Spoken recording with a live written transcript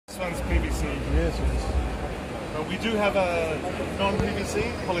one's PVC. Yes, yes. But we do have a non-PVC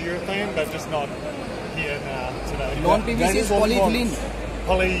polyurethane, but just not here now today. Non-PVC is polyethylene.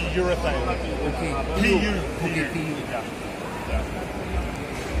 Polyurethane. Okay. PU. Okay, PU. Yeah.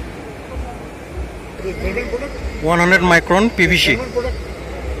 100 micron PVC.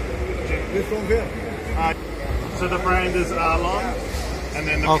 So the brand is Arlon, and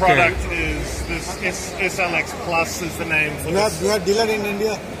then the Okay. product is this SLX Plus is the name for this. You are dealer in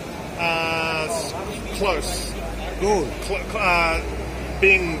India? Close. Good.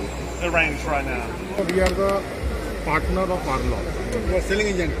 Being arranged right now. We are the partner of Arlon. You are selling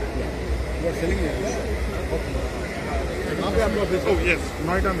agent? Yeah. You are selling agent? Okay. Oh yes.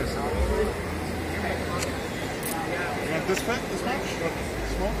 Noida में sir. You want this much? This much?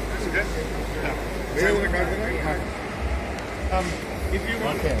 Small? It's okay. Yeah. If you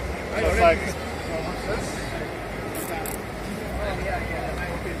want, Okay. so it's like this.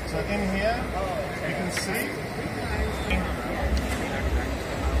 So in here, you can see.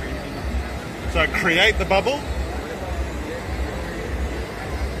 So create the bubble.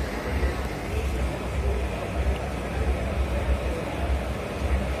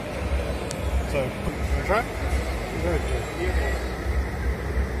 So, try.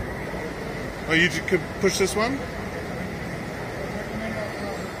 Or you could push this one.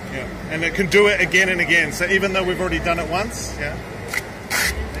 Yeah, and it can do it again and again. So even though we've already done it once, yeah.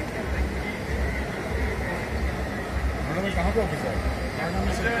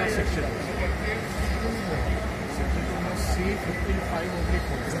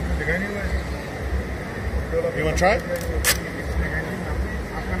 You want to try it?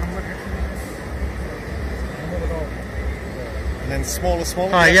 And then smaller.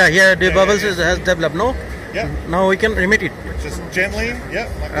 Yeah, here the bubbles has developed, no? Yeah. Now we can remit it. Just gently, yeah.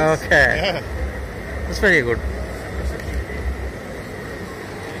 Like this. Okay. Yeah. That's very good.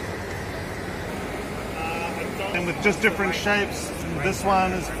 And with just different shapes. This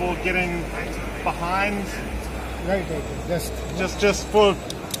one is for getting behind. Right. Just for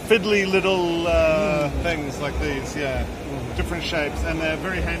fiddly little things like these, yeah. Different shapes, and they're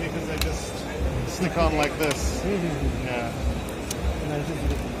very handy because they just stick on like this. Yeah.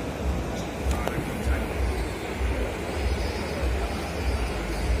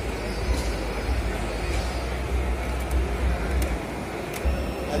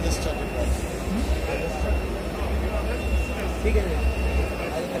 I'll just check it. ठीक है